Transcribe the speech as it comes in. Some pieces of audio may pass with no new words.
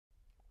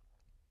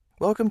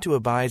Welcome to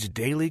Abide's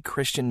Daily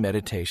Christian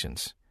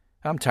Meditations.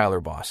 I'm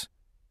Tyler Boss.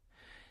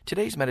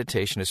 Today's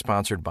meditation is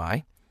sponsored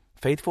by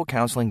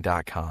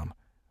FaithfulCounseling.com,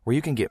 where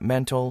you can get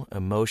mental,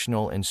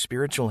 emotional, and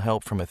spiritual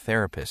help from a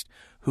therapist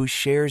who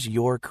shares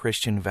your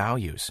Christian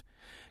values.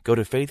 Go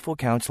to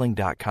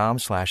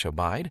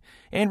FaithfulCounseling.com/abide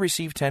and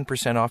receive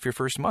 10% off your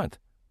first month.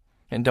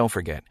 And don't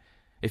forget,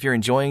 if you're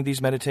enjoying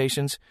these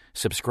meditations,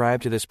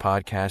 subscribe to this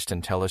podcast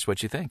and tell us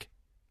what you think.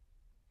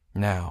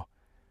 Now,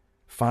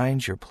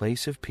 find your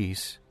place of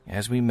peace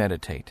as we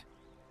meditate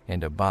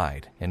and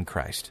abide in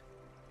Christ.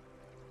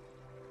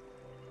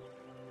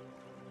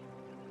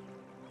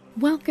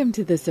 Welcome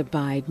to this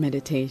Abide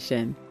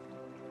meditation.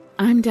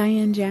 I'm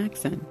Diane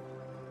Jackson.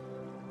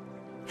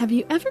 Have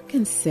you ever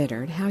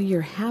considered how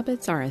your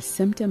habits are a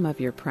symptom of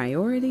your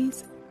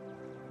priorities?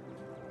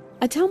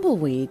 A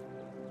tumbleweed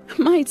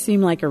might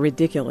seem like a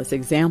ridiculous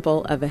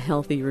example of a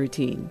healthy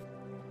routine,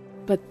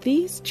 but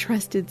these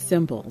trusted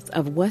symbols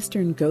of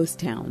Western ghost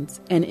towns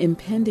and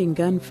impending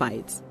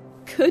gunfights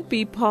could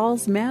be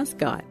Paul's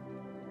mascot.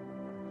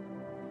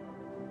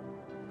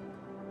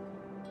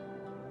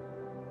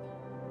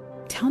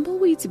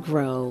 Tumbleweeds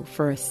grow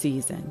for a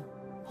season,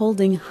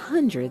 holding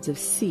hundreds of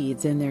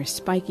seeds in their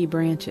spiky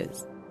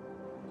branches.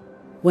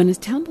 When a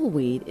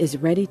tumbleweed is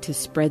ready to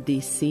spread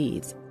these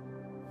seeds,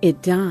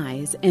 it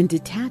dies and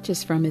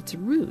detaches from its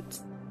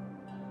roots.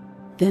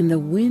 Then the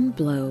wind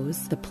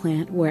blows the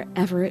plant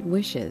wherever it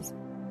wishes,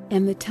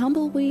 and the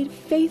tumbleweed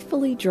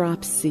faithfully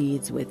drops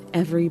seeds with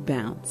every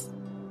bounce.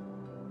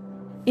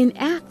 In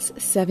Acts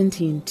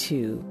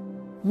 17:2,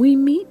 we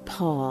meet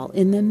Paul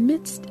in the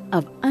midst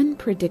of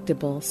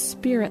unpredictable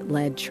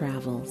Spirit-led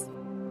travels,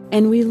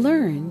 and we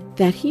learn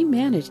that he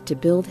managed to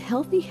build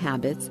healthy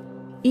habits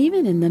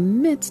even in the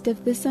midst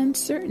of this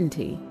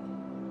uncertainty.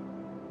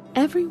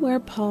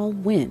 Everywhere Paul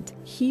went,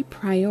 he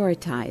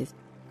prioritized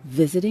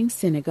visiting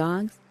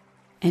synagogues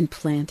and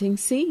planting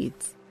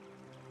seeds.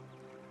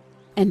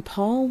 And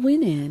Paul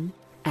went in,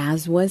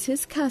 as was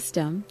his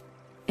custom,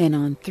 and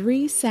on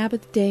 3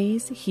 Sabbath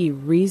days he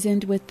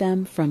reasoned with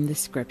them from the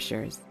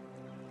Scriptures.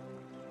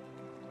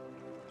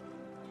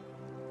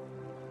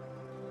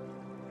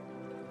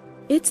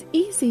 It's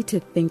easy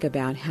to think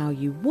about how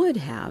you would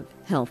have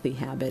healthy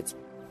habits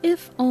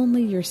if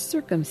only your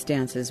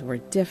circumstances were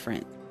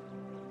different.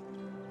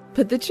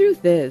 But the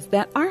truth is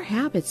that our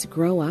habits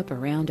grow up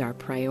around our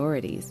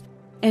priorities,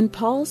 and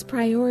Paul's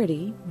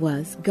priority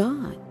was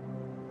God.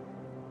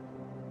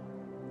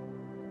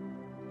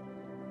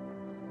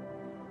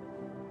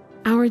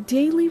 Our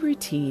daily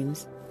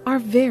routines are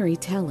very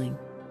telling.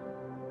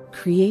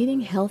 Creating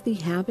healthy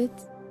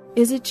habits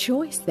is a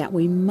choice that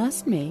we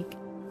must make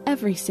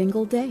every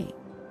single day.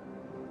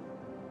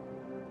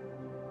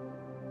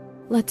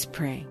 Let's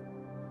pray.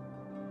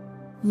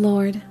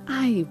 Lord,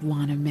 I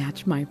want to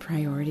match my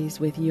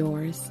priorities with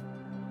yours.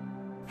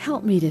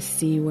 Help me to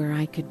see where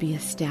I could be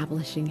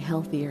establishing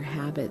healthier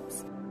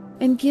habits,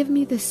 and give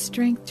me the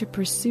strength to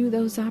pursue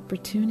those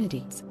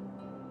opportunities.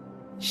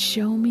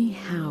 Show me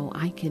how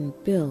I can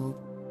build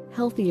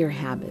healthier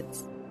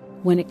habits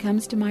when it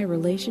comes to my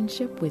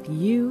relationship with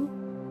you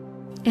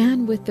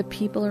and with the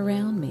people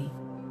around me.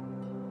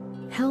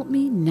 Help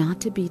me not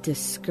to be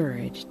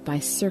discouraged by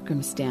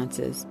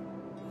circumstances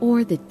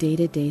or the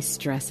day-to-day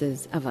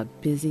stresses of a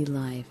busy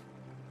life.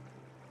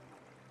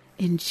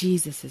 In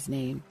Jesus'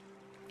 name,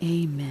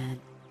 amen.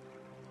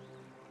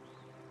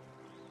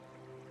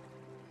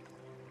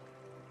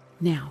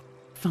 Now,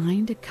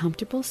 find a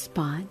comfortable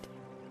spot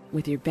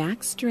with your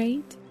back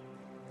straight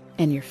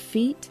and your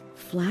feet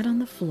flat on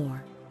the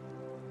floor.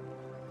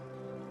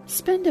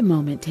 Spend a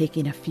moment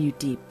taking a few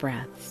deep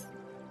breaths.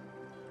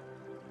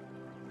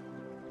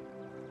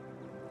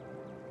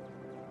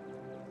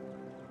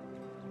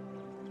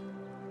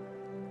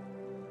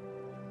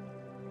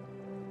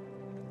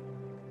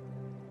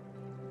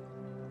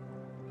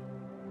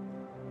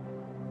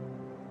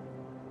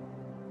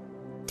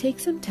 Take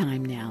some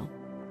time now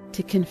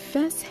to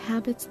confess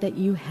habits that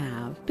you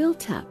have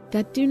built up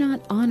that do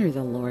not honor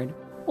the Lord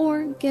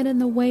or get in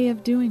the way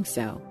of doing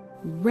so.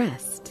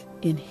 Rest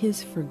in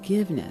His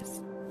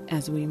forgiveness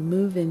as we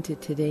move into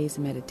today's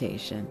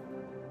meditation.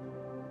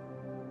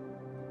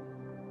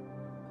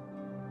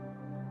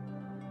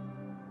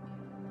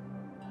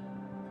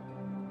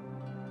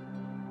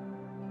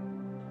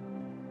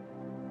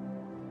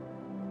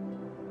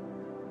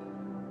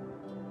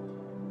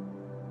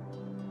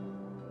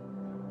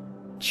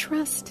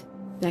 Trust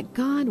that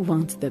God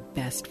wants the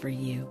best for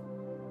you.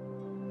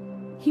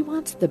 He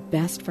wants the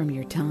best from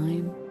your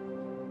time,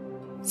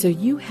 so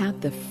you have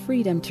the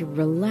freedom to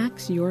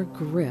relax your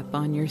grip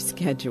on your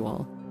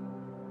schedule.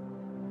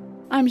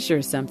 I'm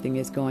sure something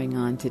is going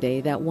on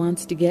today that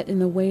wants to get in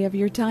the way of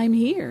your time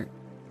here.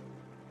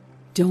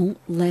 Don't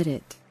let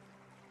it.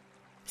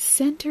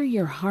 Center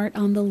your heart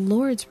on the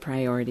Lord's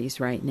priorities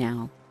right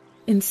now,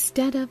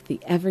 instead of the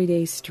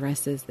everyday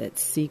stresses that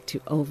seek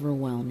to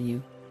overwhelm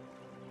you.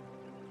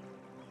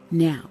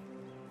 Now,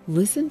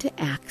 listen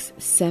to Acts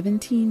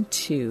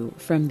 17:2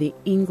 from the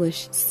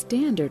English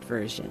Standard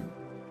Version.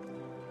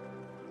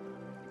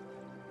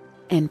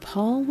 And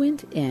Paul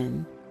went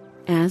in,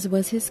 as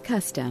was his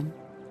custom,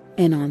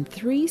 and on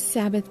 3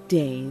 Sabbath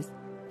days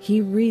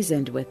he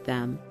reasoned with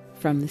them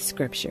from the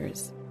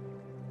Scriptures.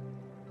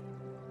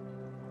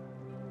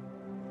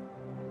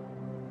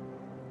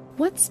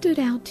 What stood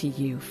out to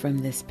you from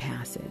this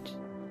passage?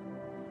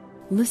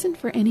 Listen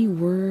for any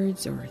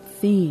words or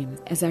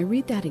themes as I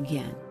read that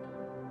again.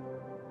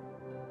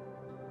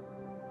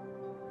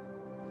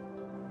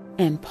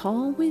 And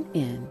Paul went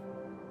in,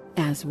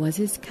 as was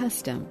his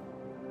custom,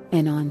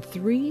 and on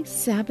 3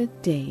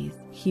 Sabbath days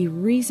he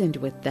reasoned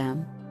with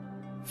them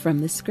from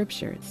the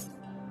Scriptures.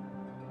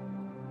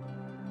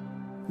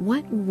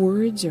 What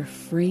words or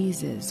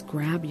phrases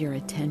grab your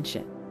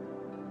attention?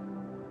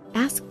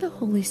 Ask the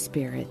Holy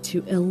Spirit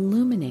to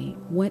illuminate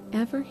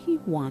whatever He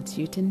wants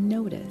you to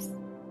notice.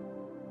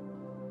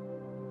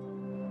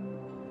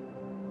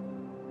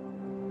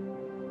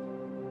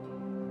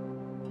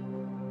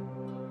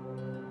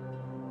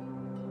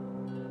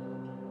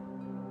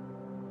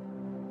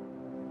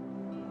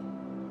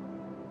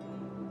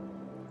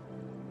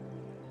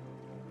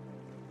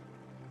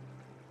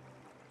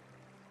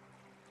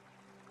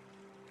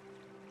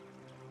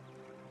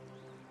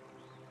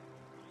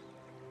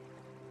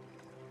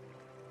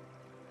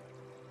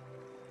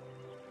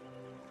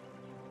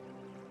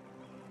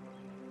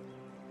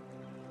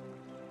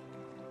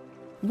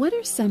 What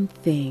are some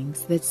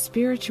things that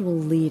spiritual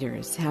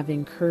leaders have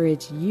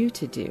encouraged you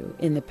to do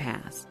in the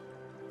past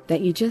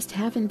that you just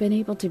haven't been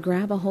able to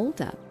grab a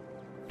hold of?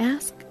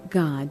 Ask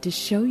God to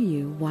show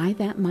you why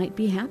that might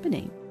be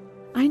happening.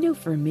 I know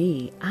for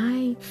me,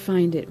 I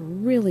find it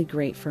really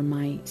great for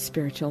my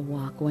spiritual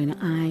walk when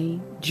I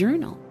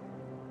journal.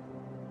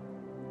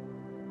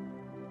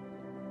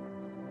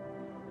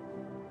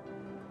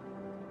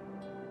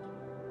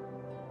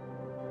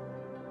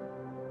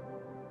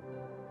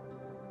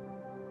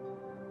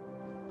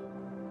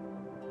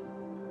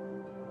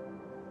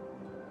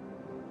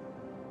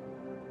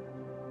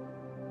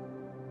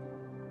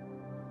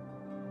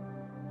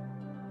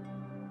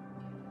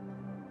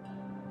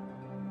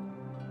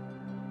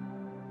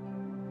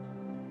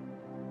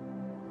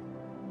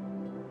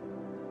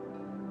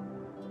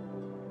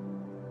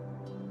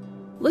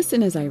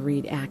 Listen as I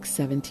read Acts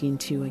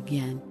 17:2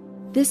 again,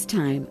 this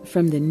time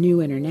from the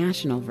New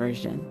International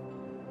Version.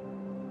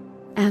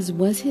 As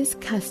was his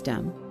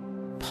custom,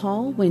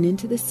 Paul went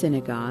into the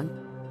synagogue,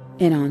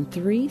 and on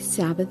 3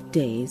 Sabbath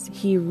days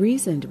he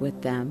reasoned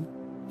with them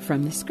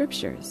from the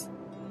Scriptures.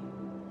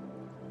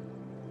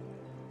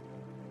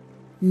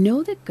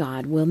 Know that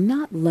God will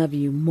not love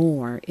you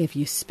more if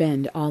you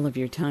spend all of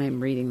your time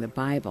reading the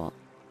Bible,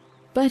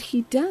 but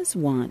He does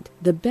want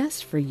the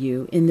best for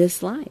you in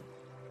this life.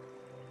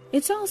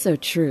 It's also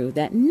true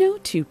that no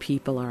two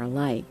people are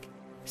alike,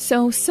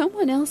 so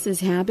someone else's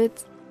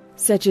habits,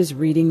 such as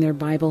reading their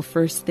Bible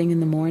first thing in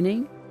the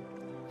morning,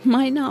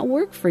 might not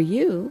work for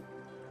you.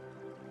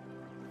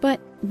 But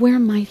where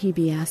might He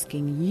be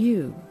asking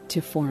you to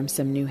form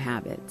some new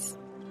habits?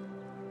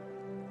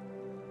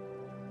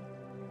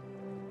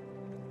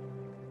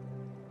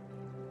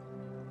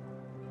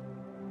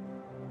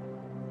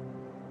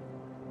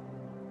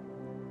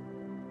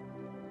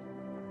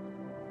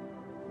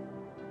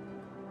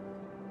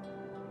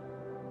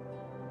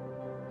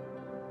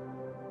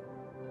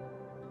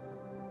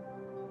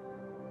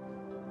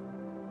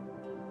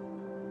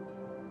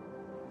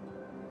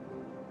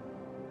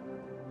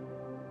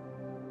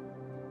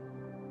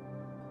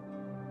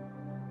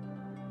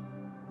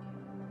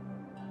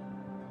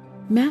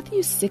 Matthew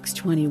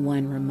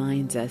 6:21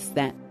 reminds us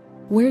that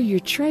where your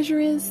treasure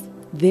is,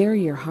 there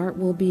your heart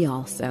will be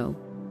also.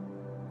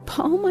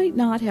 Paul might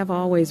not have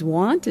always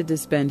wanted to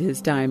spend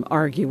his time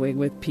arguing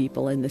with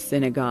people in the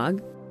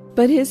synagogue,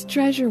 but his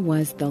treasure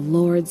was the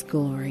Lord's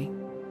glory.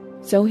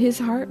 So his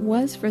heart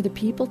was for the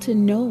people to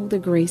know the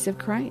grace of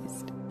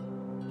Christ.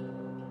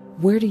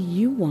 Where do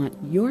you want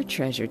your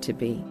treasure to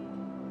be?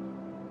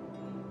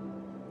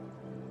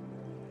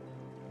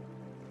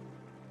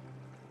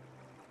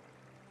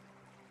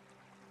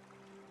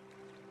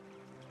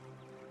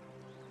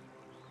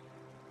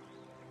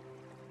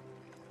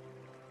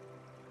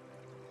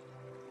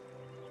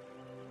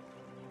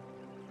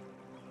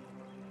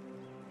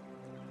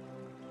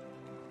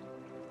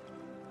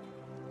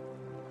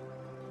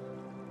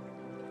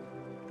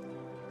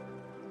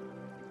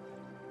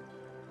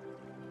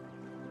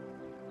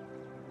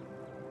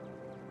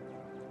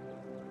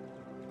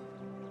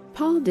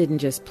 Paul didn't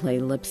just play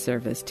lip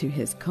service to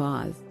his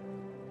cause.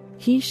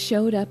 He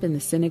showed up in the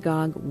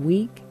synagogue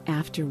week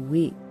after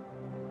week,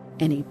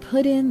 and he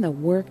put in the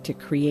work to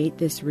create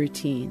this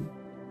routine.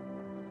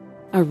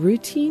 A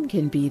routine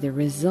can be the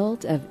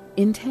result of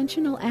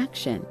intentional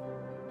action,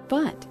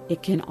 but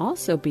it can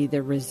also be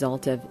the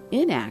result of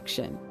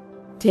inaction,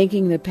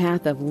 taking the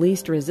path of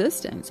least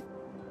resistance.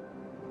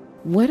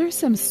 What are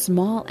some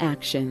small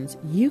actions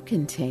you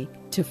can take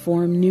to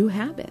form new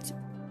habits?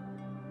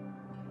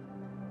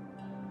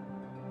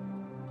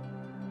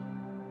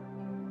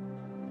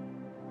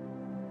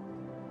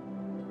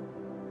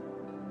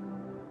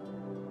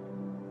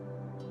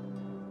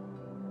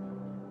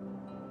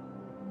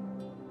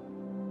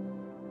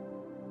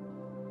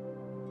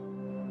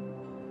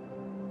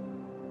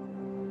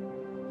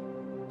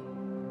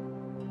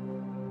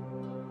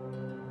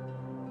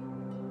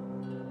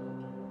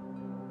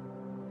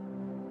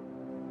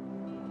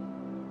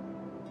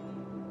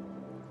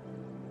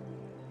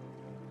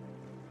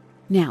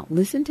 Now,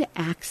 listen to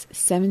Acts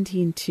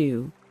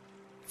 17:2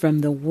 from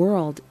the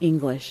World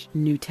English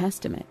New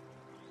Testament.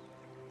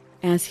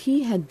 As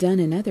he had done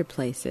in other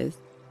places,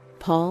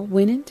 Paul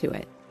went into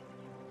it.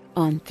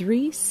 On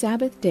 3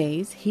 Sabbath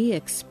days he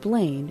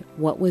explained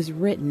what was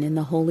written in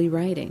the holy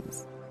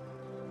writings.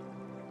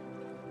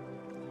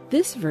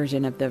 This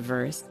version of the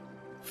verse,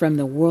 from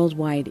the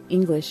Worldwide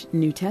English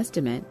New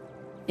Testament,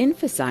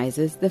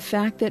 emphasizes the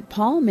fact that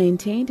Paul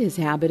maintained his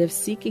habit of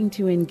seeking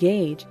to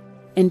engage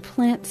and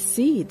plant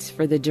seeds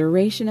for the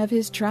duration of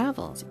his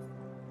travels.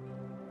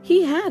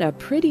 He had a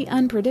pretty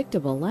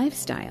unpredictable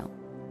lifestyle,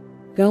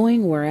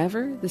 going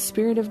wherever the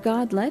Spirit of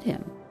God led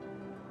him.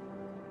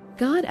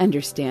 God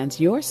understands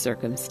your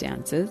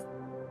circumstances,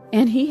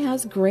 and He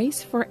has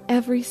grace for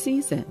every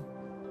season.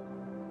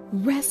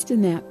 Rest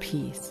in that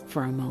peace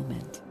for a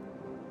moment.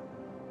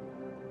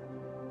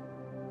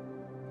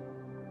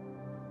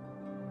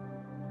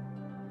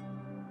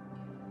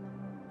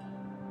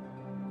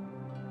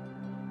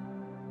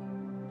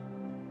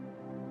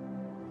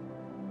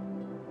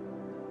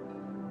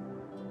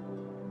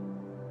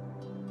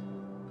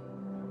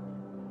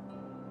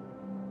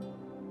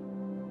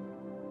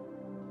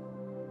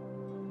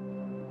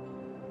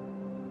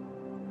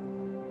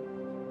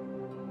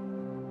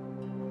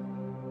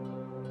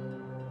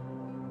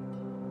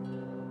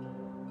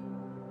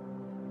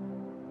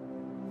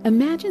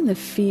 Imagine the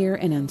fear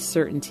and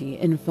uncertainty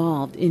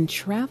involved in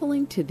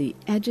traveling to the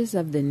edges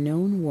of the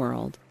known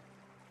world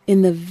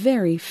in the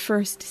very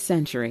first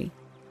century.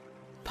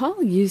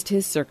 Paul used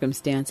his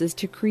circumstances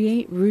to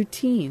create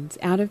routines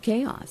out of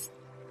chaos.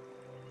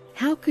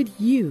 How could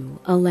you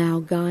allow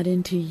God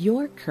into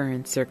your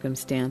current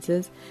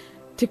circumstances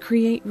to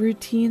create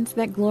routines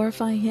that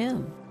glorify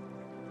Him?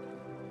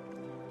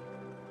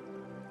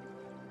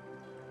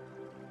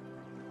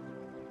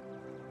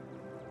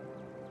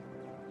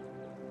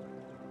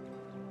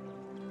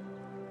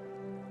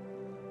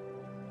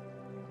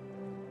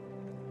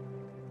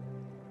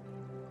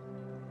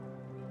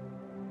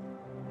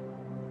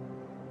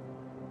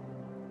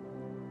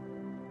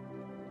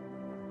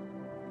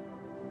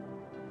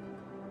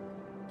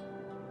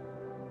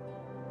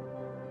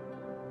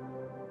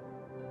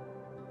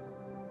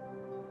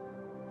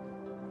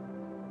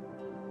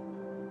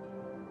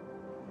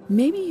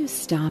 Maybe you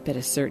stop at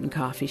a certain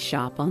coffee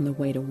shop on the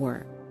way to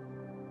work,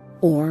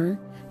 or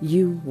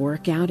you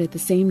work out at the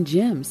same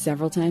gym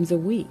several times a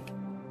week.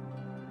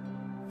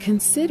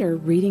 Consider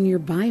reading your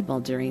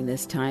Bible during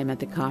this time at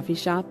the coffee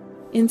shop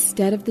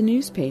instead of the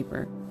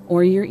newspaper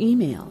or your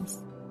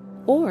emails.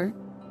 Or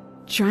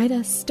try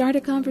to start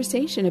a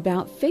conversation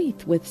about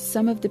faith with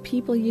some of the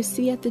people you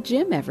see at the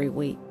gym every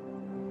week.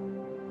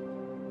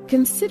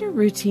 Consider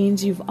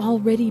routines you've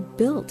already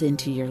built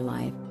into your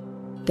life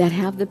that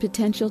have the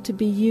potential to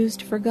be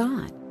used for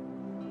God.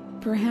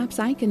 Perhaps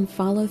I can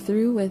follow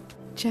through with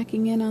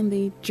checking in on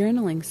the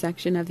journaling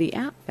section of the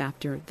app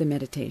after the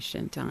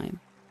meditation time.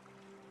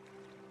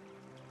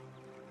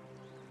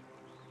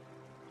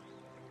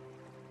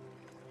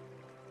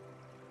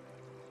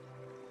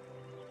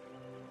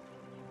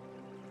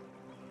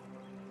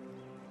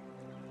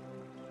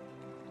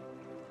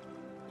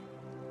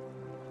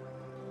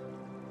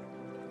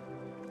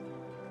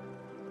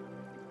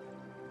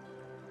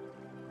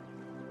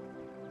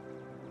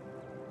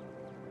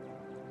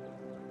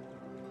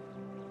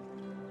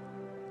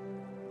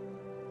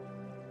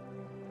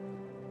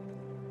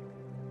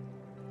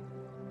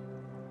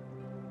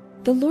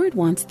 The Lord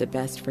wants the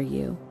best for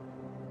you,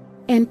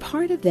 and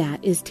part of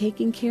that is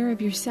taking care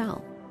of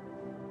yourself.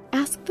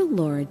 Ask the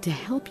Lord to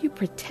help you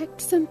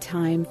protect some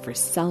time for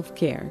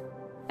self-care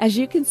as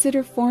you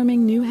consider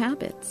forming new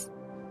habits.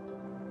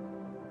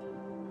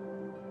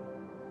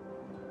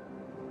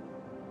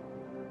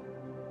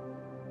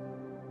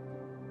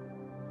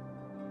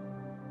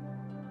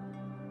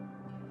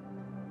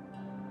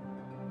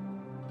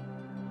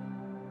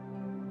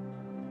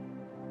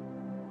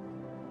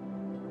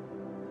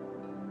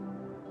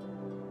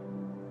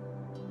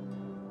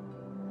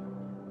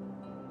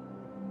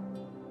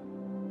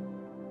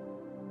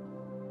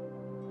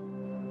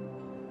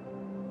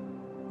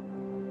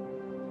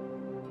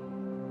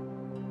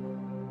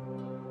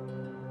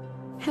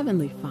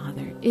 Heavenly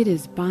Father, it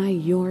is by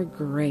your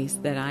grace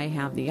that I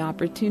have the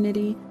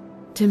opportunity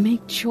to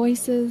make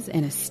choices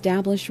and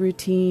establish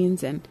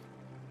routines, and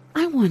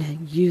I want to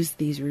use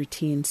these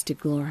routines to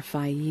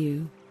glorify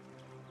you.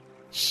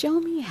 Show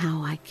me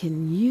how I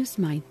can use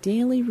my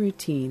daily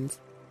routines,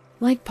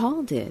 like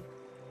Paul did,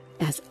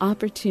 as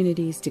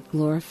opportunities to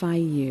glorify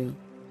you,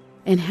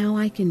 and how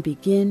I can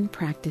begin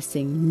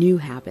practicing new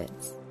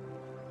habits.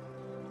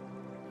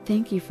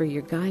 Thank you for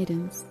your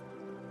guidance.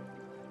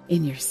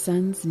 In your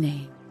Son's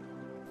name,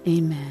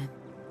 amen.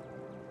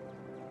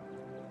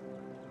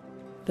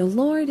 The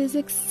Lord is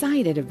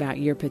excited about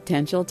your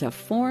potential to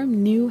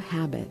form new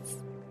habits,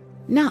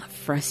 not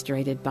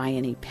frustrated by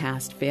any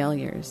past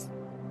failures.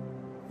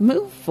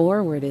 Move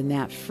forward in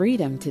that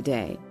freedom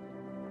today.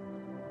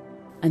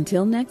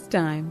 Until next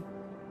time,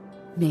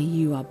 may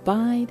you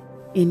abide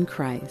in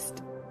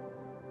Christ.